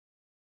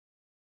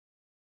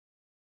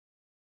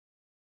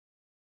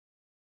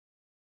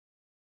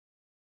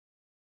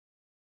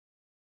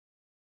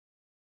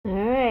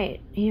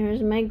Alright,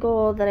 here's my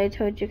goal that I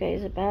told you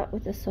guys about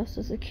with the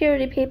Social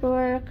Security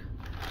paperwork.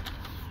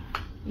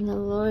 And the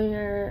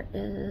lawyer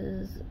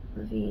is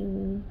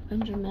Levine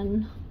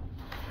Benjamin.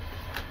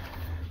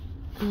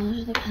 And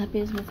those are the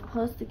copies we're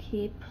supposed to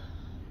keep.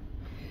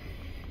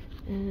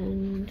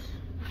 And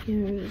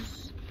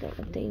here's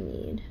what they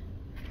need.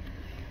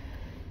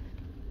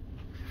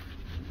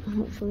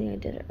 Hopefully I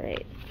did it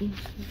right.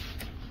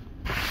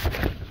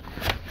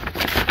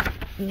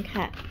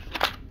 Okay.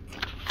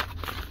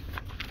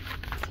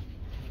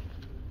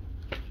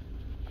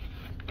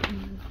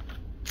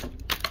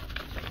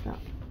 So.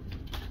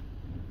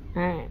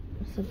 Alright,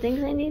 so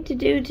things I need to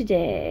do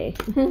today.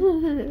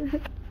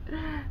 Good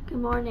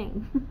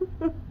morning.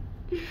 Woo!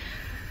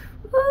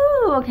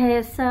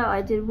 Okay, so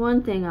I did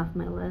one thing off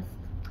my list.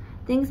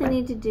 Things I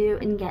need to do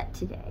and get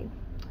today.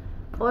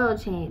 Oil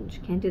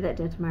change. Can't do that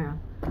till tomorrow.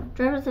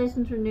 Driver's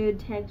license renewed.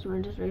 Tags and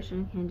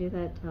registration. Can't do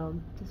that till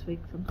this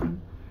week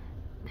sometime.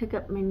 Pick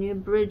up my new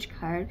bridge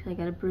card. I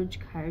got a bridge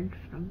card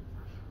from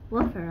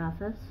welfare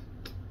office.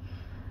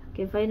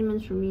 Get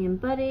vitamins from me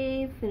and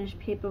Buddy. Finish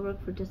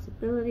paperwork for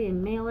disability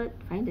and mail it.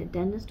 Find a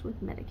dentist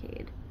with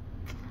Medicaid.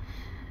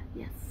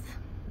 Yes.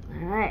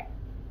 Alright.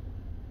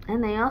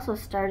 And they also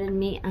started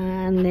me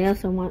on, they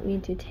also want me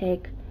to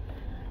take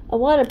a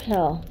water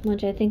pill,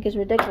 which I think is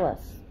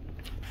ridiculous.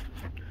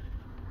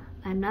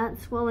 I'm not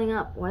swelling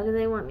up. Why do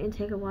they want me to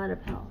take a water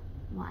pill?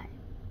 Why?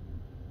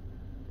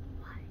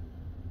 Why?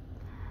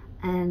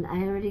 And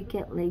I already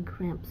get leg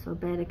cramps so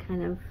bad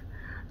I'm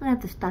gonna have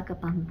to stock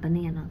up on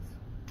bananas.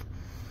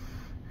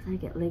 Because I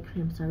get leg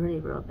cramps already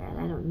real bad.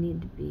 I don't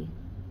need to be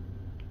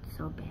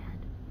so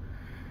bad.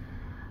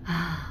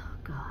 Oh,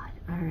 God.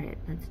 Alright,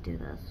 let's do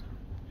this.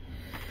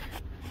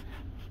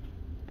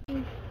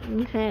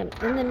 Okay,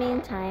 in the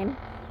meantime,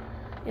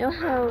 you know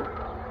how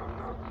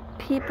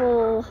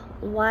people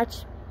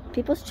watch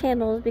people's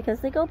channels because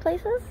they go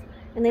places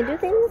and they do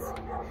things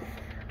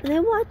and they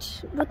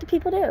watch what the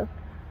people do.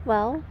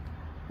 Well,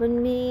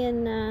 when me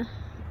and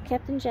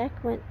Captain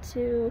Jack went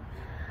to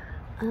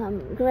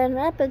Grand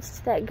Rapids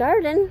to that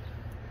garden,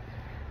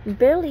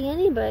 barely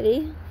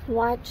anybody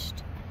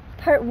watched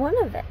part 1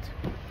 of it.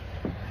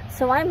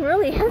 So I'm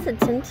really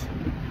hesitant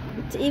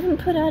to even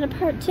put out a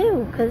part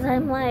 2 because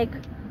I'm like,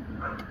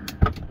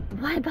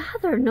 why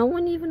bother? No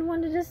one even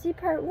wanted to see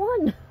part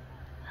 1.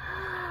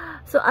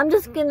 So I'm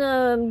just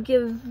gonna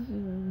give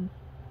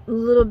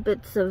little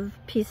bits of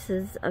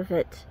pieces of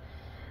it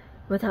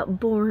without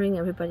boring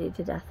everybody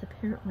to death,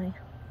 apparently.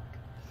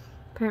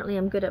 Apparently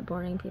I'm good at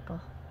boring people.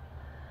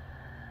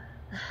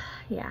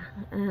 Yeah,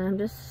 and I'm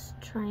just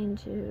trying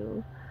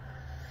to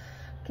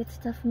get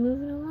stuff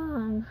moving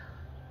along.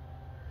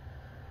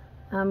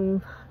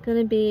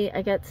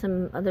 I got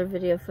some other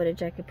video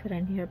footage I could put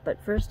on here,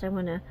 but first I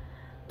want to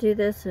do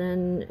this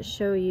and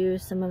show you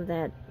some of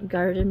that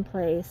garden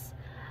place.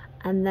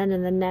 And then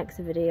in the next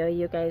video,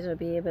 you guys will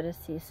be able to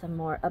see some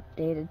more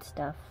updated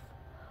stuff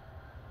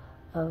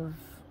of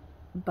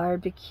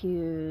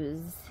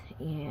barbecues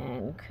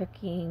and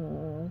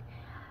cooking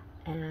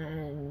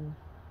and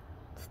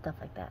stuff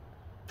like that.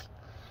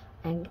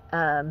 And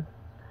a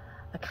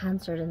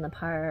concert in the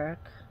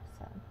park.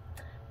 So,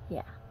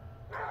 yeah.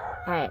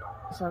 Alright,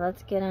 so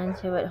let's get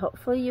into it.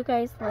 Hopefully you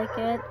guys like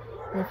it.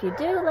 And if you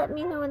do, let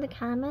me know in the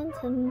comments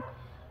and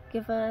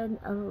give a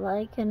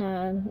like and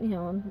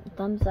a,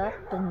 thumbs up.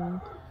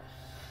 And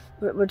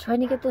we're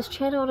trying to get this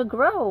channel to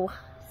grow,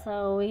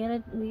 so we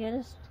gotta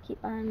just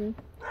keep on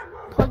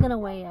plugging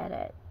away at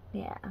it.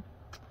 Yeah,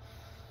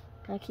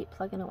 gotta keep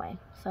plugging away.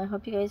 So I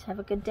hope you guys have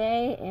a good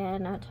day,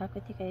 and I'll talk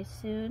with you guys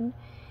soon.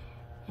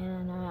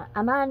 And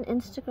I'm on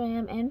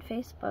Instagram and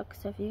Facebook,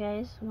 so if you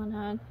guys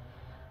wanna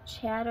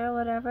chat or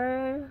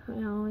whatever,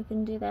 we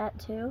can do that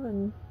too,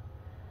 and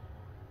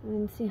we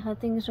can see how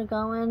things are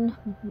going.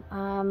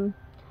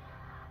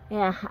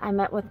 Yeah, I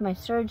met with my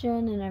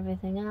surgeon and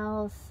everything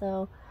else,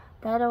 so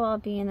that'll all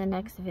be in the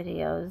next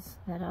videos.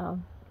 I'll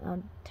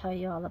tell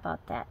you all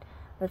about that.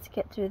 Let's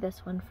get through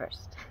this one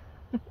first.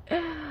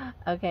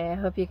 Okay, I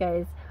hope you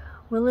guys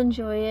will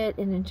enjoy it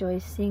and enjoy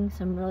seeing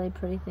some really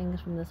pretty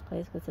things from this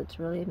place, because it's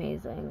really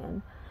amazing,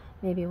 and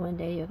maybe one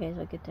day you guys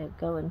will get to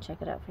go and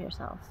check it out for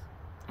yourselves.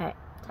 Alright,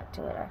 talk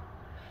to you later.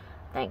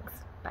 Thanks.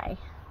 Bye.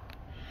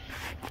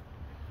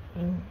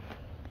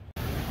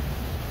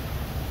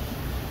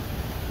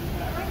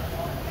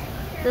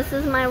 This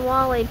is my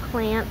Wally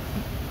plant.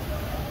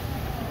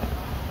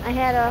 I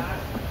had a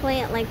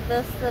plant like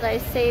this that I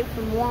saved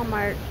from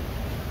Walmart,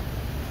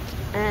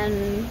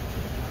 and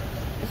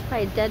it's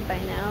probably dead by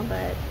now,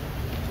 but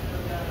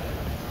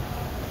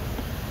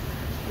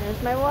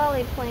there's my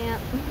Wally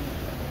plant.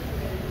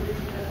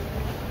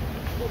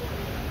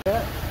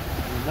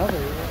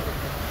 Another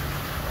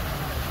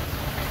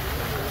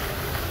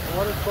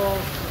waterfall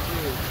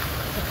view.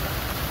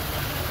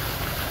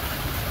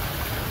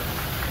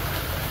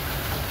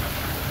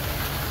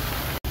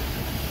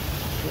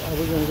 Are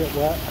we going to get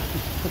wet?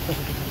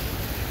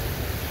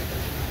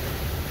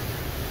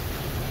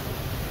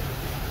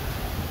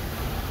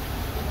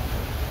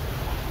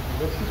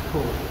 This is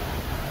cool.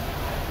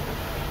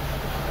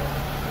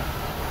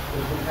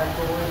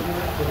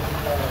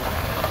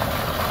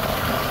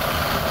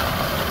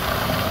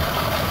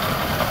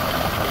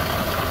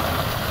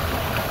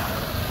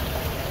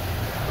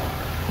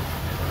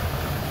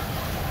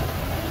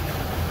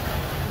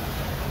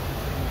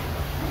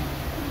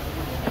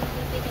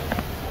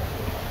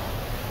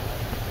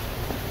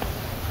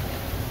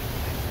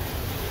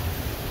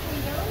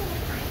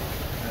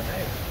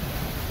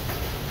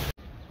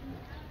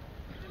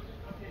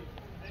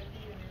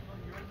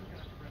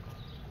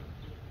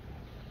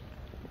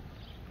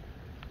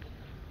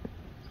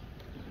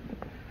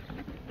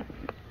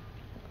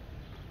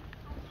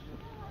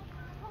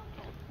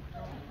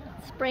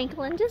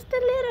 Sprinkling just a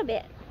little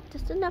bit,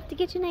 just enough to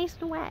get you nice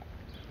and wet.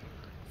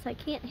 So I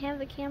can't have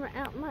the camera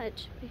out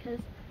much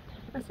because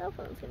my cell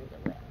phone's gonna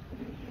get wet.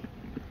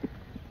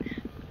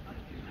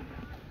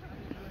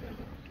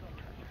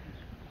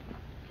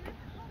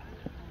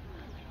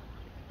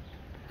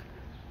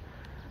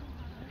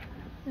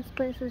 This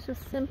place is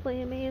just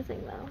simply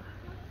amazing though.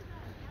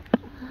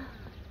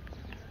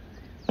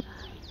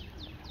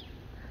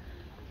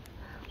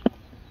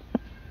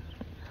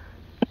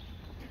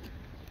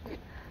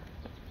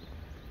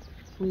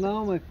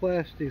 Now my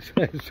flash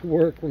decides to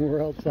work when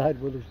we're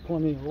outside where there's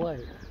plenty of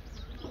light.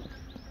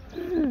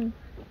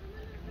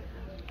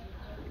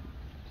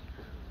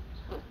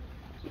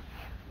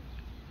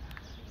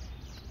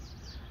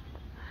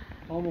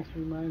 Almost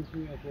reminds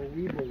me of a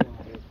weevil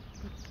water.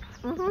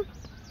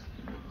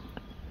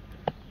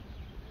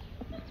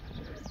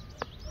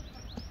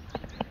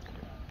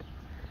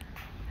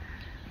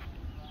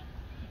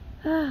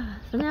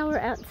 So now we're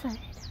outside.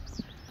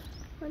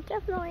 We're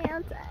definitely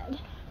outside.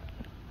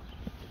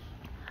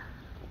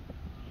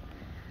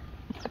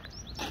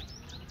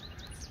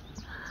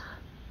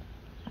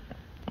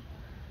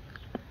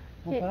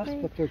 Well,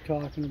 that's what they're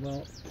talking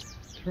about.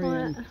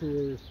 Tram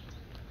tours.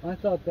 I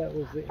thought that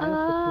was the amphitheater.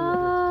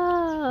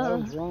 I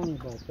was wrong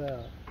about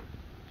that.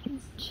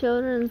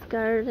 Children's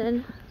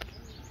garden.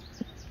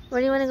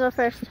 Where do you want to go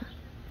first?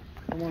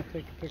 I want to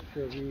take a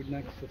picture of you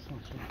next to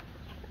something.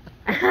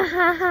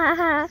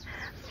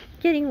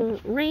 Getting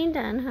rained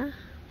on, huh?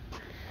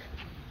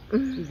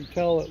 You can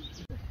tell it.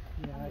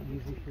 Yeah,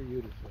 easy for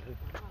you to say.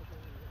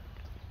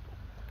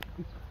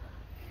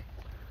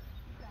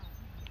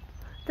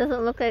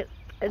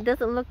 It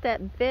doesn't look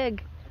that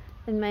big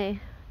in my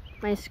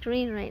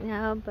screen right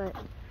now, but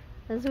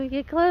as we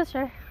get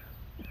closer.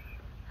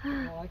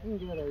 Well, I can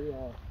get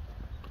a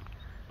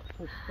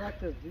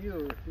perspective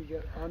view if you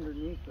get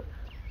underneath it.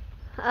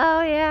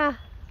 Oh yeah.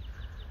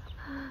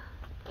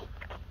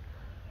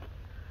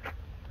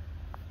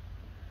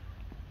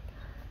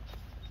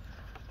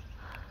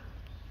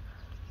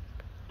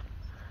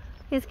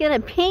 He's gonna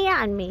pee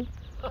on me.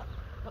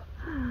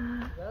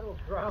 That'll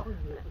drown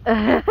you.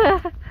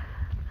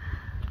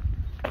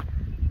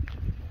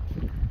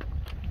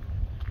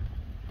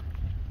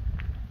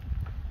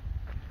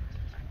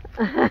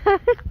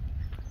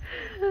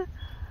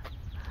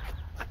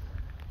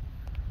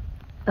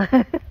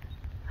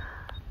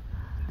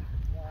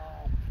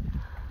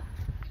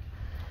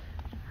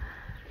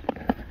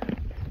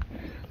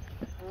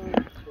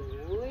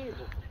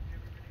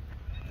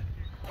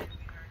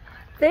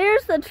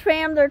 There's the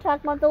tram they're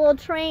talking about, the little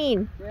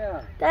train.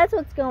 Yeah. That's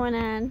what's going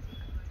on.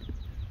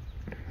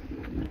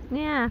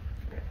 Yeah.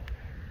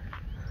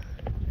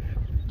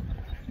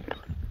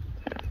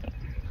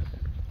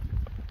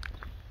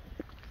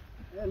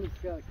 And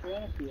it's got a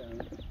canopy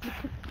on it.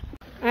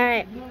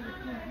 Alright.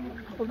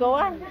 We'll go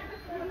on.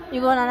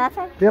 You going on that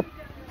side? Yep.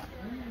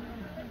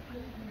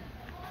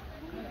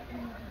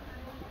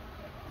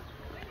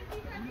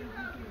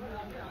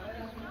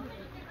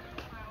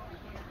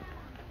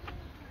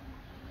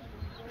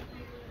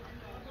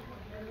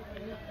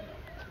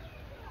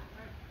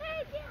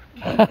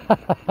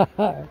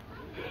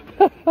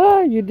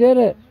 You did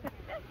it.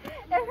 It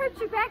hurt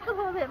your back a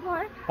little bit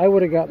more. I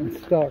would have gotten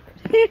stuck.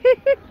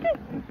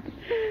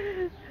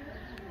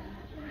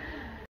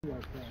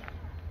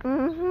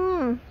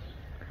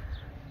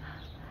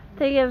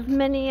 They have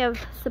many of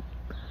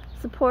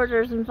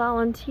supporters and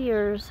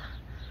volunteers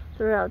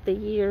throughout the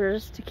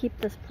years to keep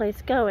this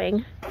place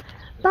going.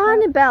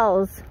 Bonnet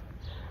bells.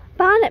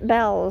 Bonnet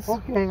bells.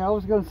 Okay, I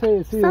was going to say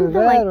it's either something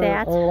that, like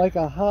that. Or like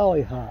a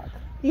hollyhock.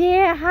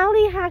 Yeah,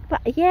 hollyhock.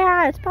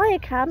 Yeah, it's probably a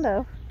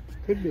combo.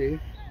 Could be.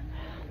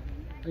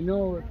 I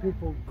know that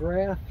people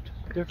graft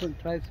different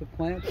types of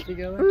plants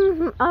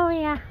together. Oh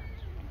yeah.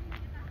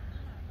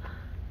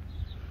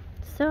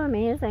 So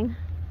amazing.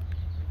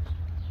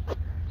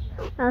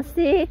 Now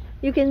see,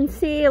 you can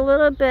see a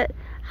little bit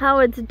how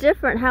it's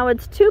different, how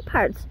it's two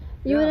parts.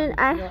 You yeah,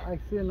 I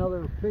see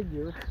another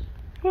figure.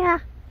 Yeah.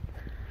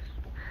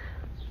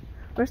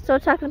 We're still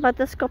talking about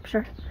the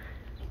sculpture.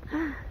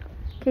 In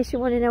case you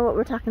want to know what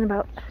we're talking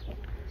about.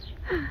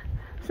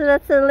 So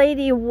that's a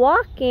lady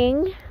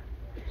walking,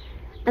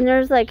 and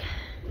there's like,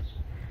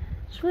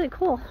 it's really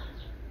cool.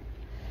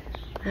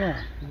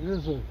 Yeah,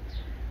 there's a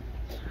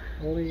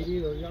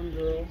lady or young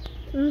girl.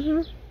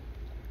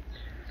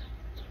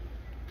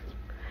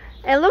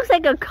 It looks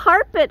like a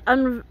carpet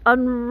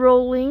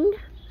unrolling.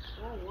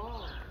 Oh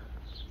wow.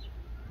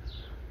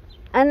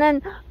 And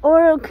then,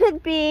 or it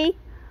could be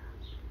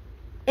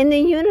in the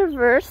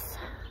universe.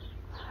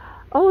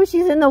 Oh,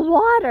 she's in the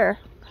water.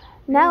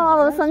 Now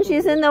all of a sudden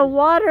she's in the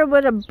water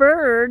with a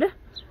bird.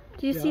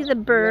 Do you see the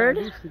bird?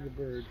 Yeah, I do see the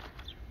bird.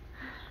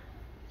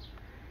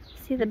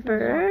 See the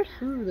bird?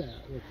 Through that,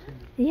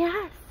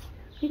 yes.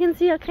 You can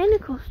see all kind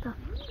of cool stuff.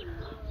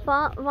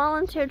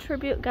 Volunteer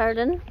tribute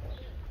garden.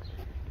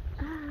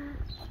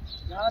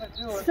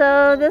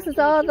 So this is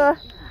all the.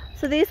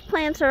 So these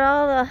plants are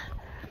all the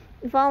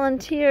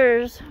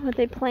volunteers. What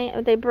they plant,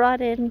 what they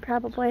brought in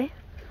probably,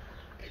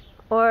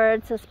 or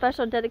it's a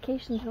special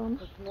dedication to them.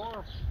 There's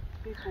more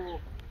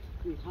people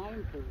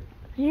behind her.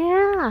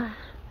 Yeah.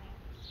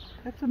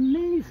 That's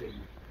amazing.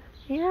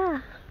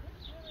 Yeah.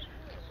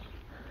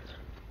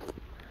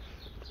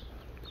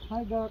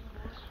 Hi, Doc.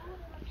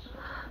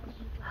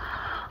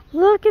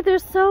 Look,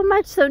 there's so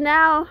much. So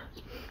now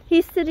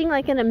he's sitting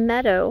like in a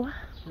meadow.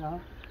 Yeah.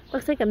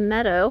 Looks like a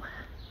meadow.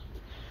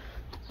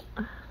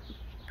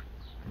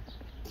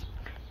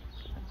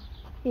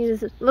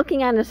 He's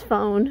looking on his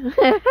phone.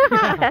 That's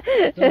what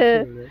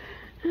it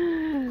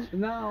is.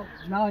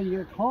 Now you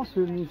get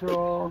closer and these are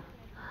all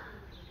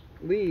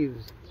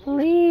leaves.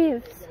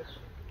 Leaves.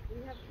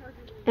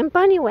 And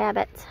bunny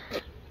rabbit.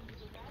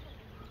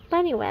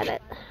 Bunny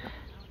rabbit.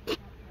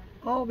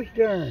 I'll be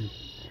darned.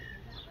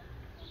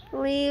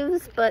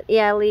 Leaves, but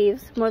yeah,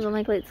 leaves. More than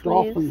likely it's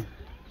Dolphin. leaves.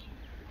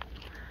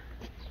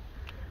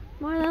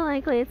 More than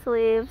likely it's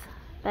leaves.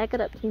 Back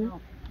it up, Tina.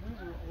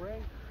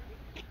 Right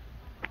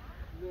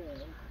there.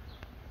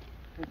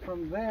 And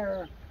from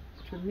there,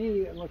 to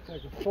me, it looks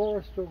like a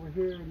forest over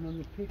here and then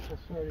the people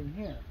starting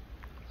here.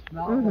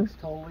 Now it looks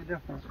totally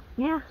different.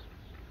 Yeah.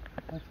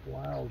 That's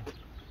wild.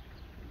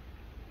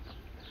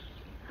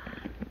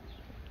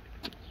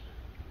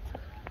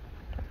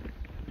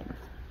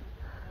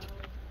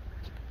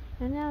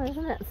 I know,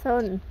 isn't it?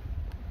 So,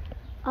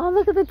 oh,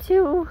 look at the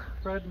two.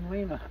 Fred and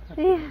Lena.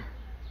 Yeah.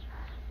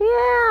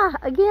 Yeah,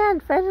 again,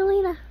 Fred and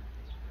Lena.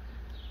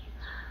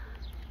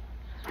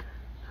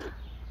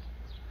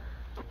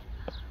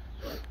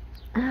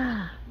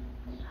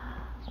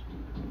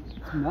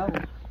 No.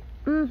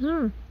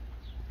 Mm-hmm.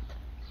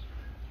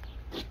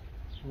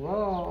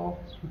 Whoa.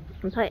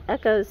 And play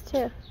echoes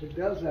too. It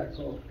does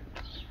echo.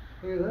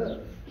 Look at this.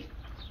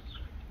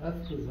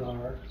 That's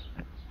bizarre.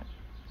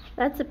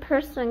 That's a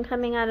person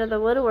coming out of the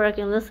woodwork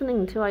and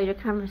listening to all your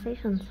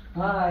conversations.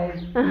 Hi.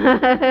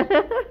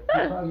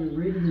 They're probably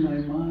reading my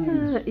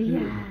mind.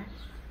 Yes.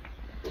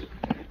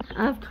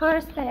 Of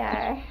course they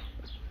are.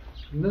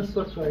 And this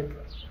looks like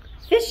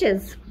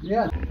Fishes.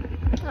 yeah.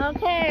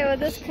 Okay, well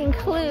this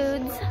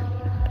concludes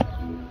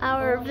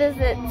our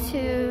visit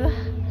to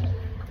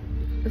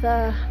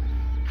the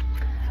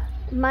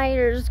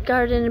Meijers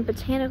garden and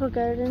botanical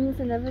gardens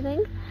and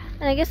everything.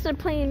 And I guess they're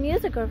playing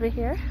music over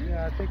here.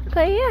 Yeah, I think it's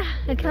But yeah,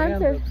 a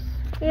concert.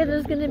 Yeah,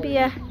 there's gonna be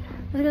a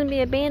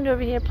band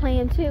over here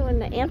playing too in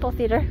the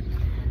amphitheater.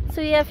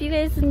 So yeah, if you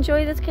guys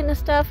enjoy this kind of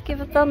stuff,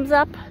 give a thumbs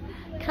up,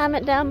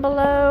 comment down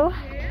below,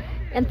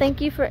 and thank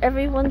you for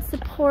everyone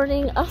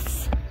supporting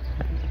us.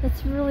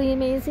 It's really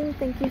amazing.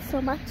 Thank you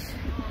so much.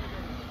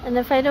 And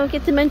if I don't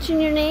get to mention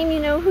your name, you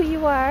know who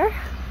you are,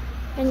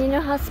 and you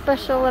know how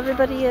special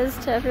everybody is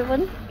to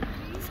everyone.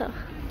 So, all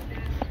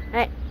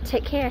right,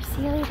 take care.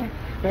 See you later.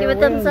 Give a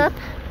thumbs up.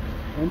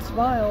 And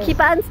smile.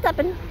 Keep on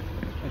stepping.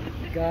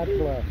 God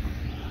bless.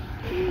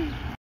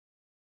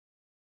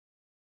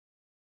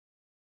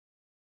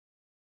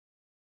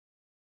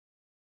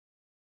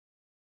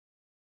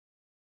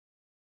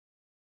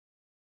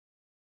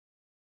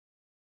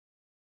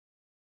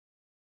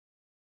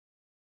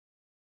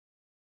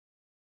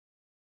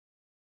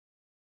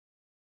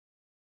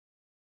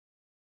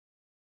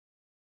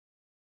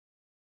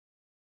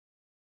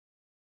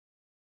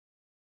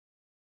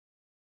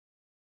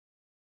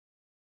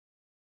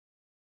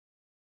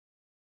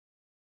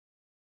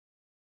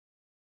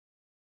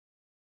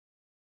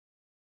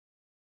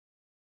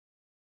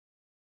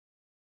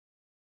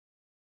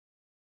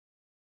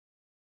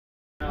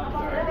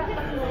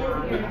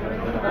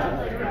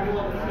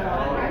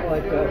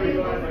 Like that.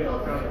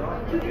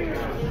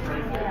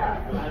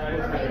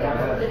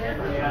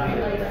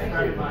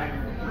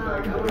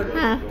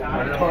 Huh.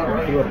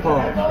 To a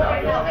paw.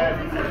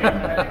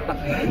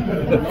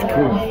 That's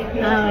cool.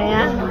 Oh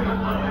yeah.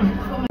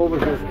 Over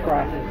his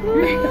crotch.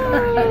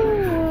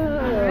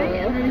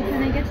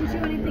 Can I get you to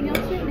anything else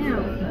right now?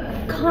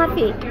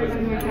 Coffee.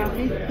 Some more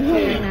coffee?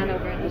 Yeah. Not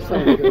over in Sounds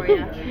for you.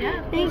 good.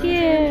 Yeah. Thank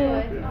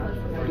you.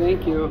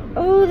 Thank you.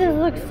 Oh, this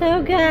looks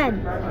so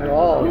good.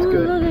 Oh, it's Ooh,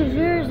 good. look at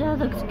yours. That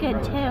looks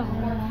good too.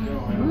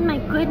 Oh my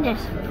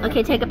goodness.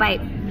 Okay, take a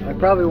bite. I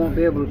probably won't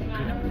be able to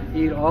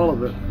eat all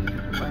of it.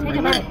 Take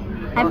a bite.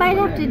 I might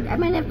have to.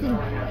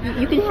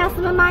 You can have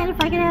some of mine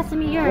if I can have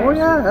some of yours. Oh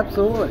yeah,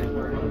 absolutely.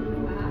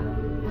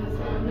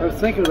 I was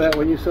thinking of that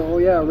when you said, oh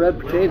yeah, red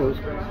potatoes.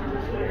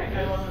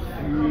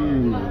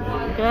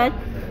 Good?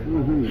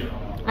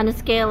 Mm-hmm. On a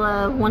scale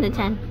of 1 to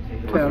 10.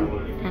 10.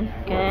 10.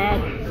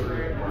 Good.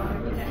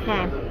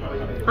 Okay.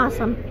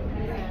 Awesome.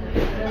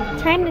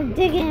 Time to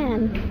dig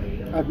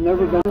in. I've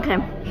never done. Okay.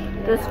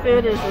 This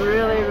food is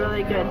really,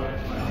 really good.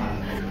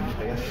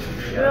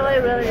 Really,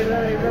 really,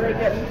 really, really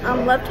good.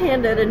 I'm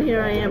left-handed, and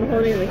here I am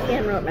holding the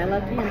camera with my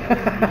left hand.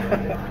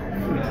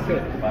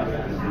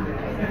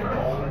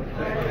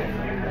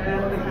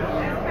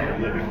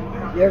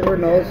 You ever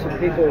notice that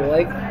people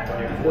like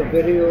the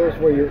videos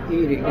where you're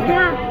eating?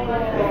 Yeah.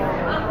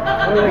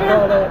 What do they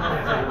call that?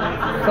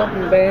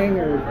 Something bang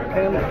or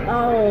kind of?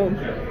 Oh,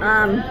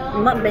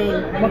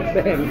 mukbang.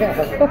 Mukbang,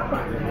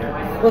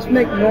 yeah. Let's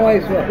make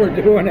noise while we're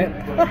doing it.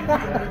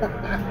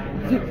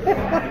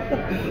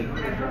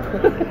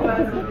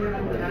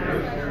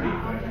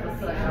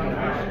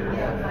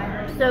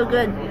 So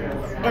good.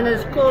 And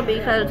it's cool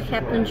because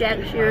Captain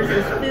Jack shares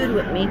his food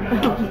with me.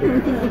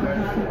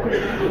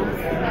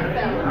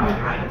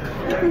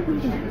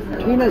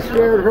 Tina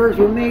shared hers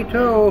with me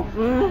too.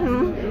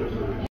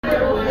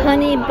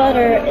 Honey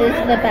butter is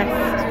the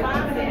best.